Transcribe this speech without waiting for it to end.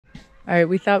All right,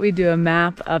 we thought we'd do a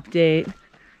map update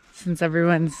since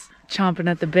everyone's chomping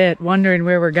at the bit, wondering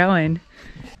where we're going.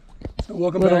 So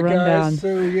welcome back, guys.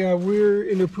 So yeah, we're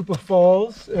in Opupa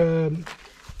Falls,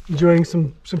 enjoying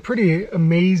some pretty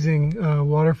amazing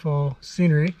waterfall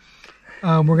scenery.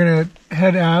 We're gonna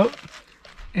head out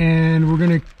and we're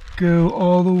gonna go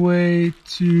all the way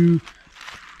to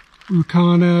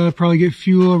Rukana, probably get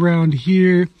fuel around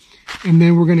here, and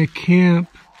then we're gonna camp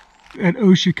at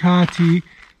Oshakati,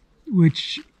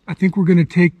 which I think we're gonna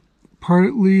take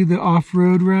partly the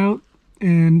off-road route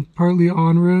and partly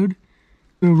on-road.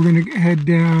 So we're gonna head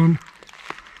down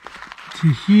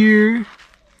to here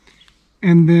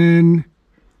and then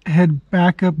head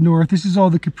back up north. This is all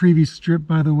the Caprivi Strip,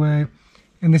 by the way,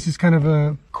 and this is kind of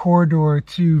a corridor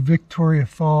to Victoria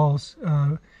Falls,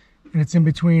 and it's in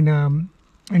between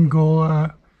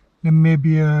Angola,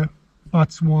 Namibia,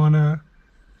 Botswana,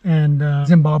 and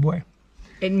Zimbabwe.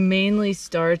 It mainly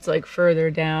starts like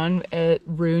further down at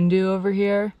Rundu over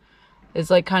here. It's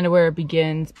like kind of where it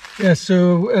begins. Yeah,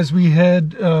 so as we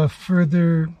head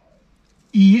further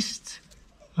east,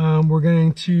 we're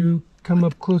going to come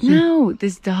up closer. No,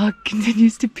 this dog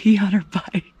continues to pee on our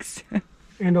bikes.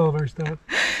 And all of our stuff.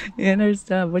 And our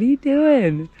stuff. What are you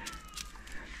doing?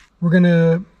 We're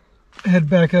gonna head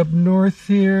back up north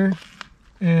here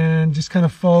and just kind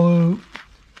of follow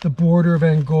the border of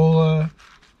Angola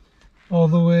all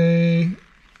the way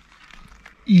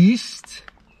east.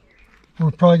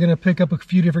 We're probably going to pick up a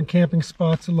few different camping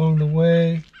spots along the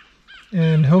way,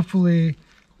 and hopefully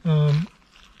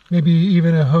maybe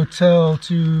even a hotel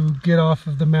to get off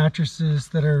of the mattresses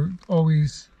that are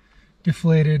always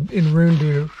deflated in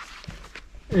Rundu.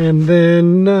 And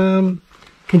then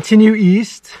continue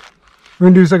east.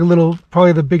 Rundu is like a little,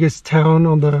 probably the biggest town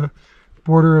on the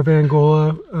border of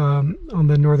Angola, on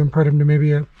the northern part of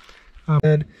Namibia.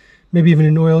 Maybe even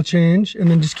an oil change, and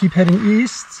then just keep heading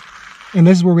east. And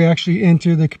this is where we actually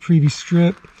enter the Caprivi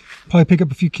Strip. Probably pick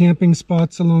up a few camping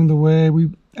spots along the way. We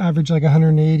average like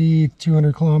 180,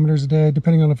 200 kilometers a day,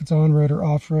 depending on if it's on-road or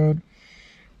off-road.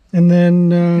 And then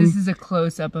this is a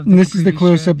close-up of the this is the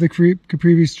close-up of the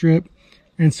Caprivi Strip.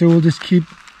 And so we'll just keep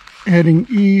heading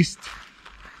east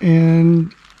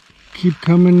and keep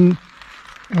coming.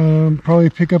 Probably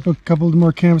pick up a couple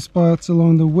more camp spots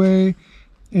along the way,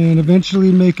 and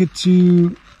eventually make it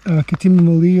to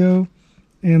Katima-Malio.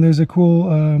 And there's a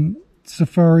cool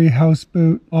safari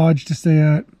houseboat lodge to stay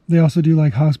at. They also do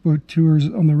like houseboat tours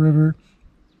on the river.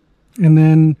 And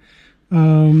then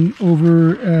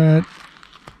over at,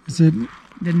 is it?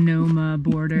 The Noma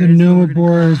border. The Noma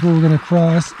border is where we're going to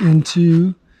cross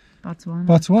into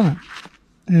Botswana.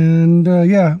 And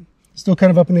yeah, still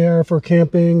kind of up in the air for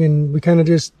camping, and we kind of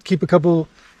just keep a couple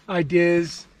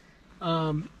ideas,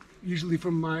 usually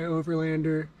from my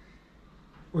Overlander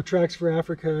or Tracks for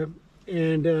Africa.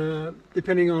 And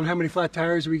depending on how many flat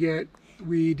tires we get,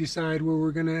 we decide where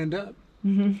we're going to end up.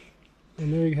 Mm-hmm.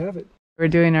 And there you have it. We're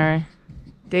doing our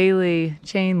daily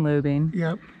chain lubing.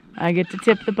 Yep. I get to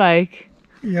tip the bike.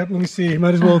 Yep, let me see.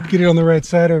 Might as well get it on the right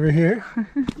side over here.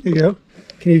 Here you go.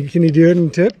 Can you do it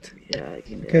and tipped? Yeah, I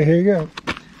can do it. Okay, here you go.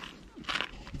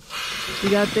 We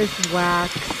got this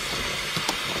wax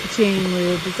chain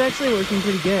lube. It's actually working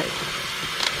pretty good.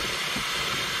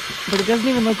 But it doesn't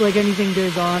even look like anything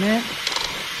goes on it.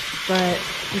 But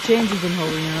the chains have been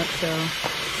holding up, so.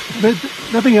 But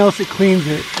nothing else, it cleans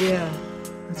it. Yeah.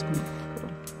 That's cool.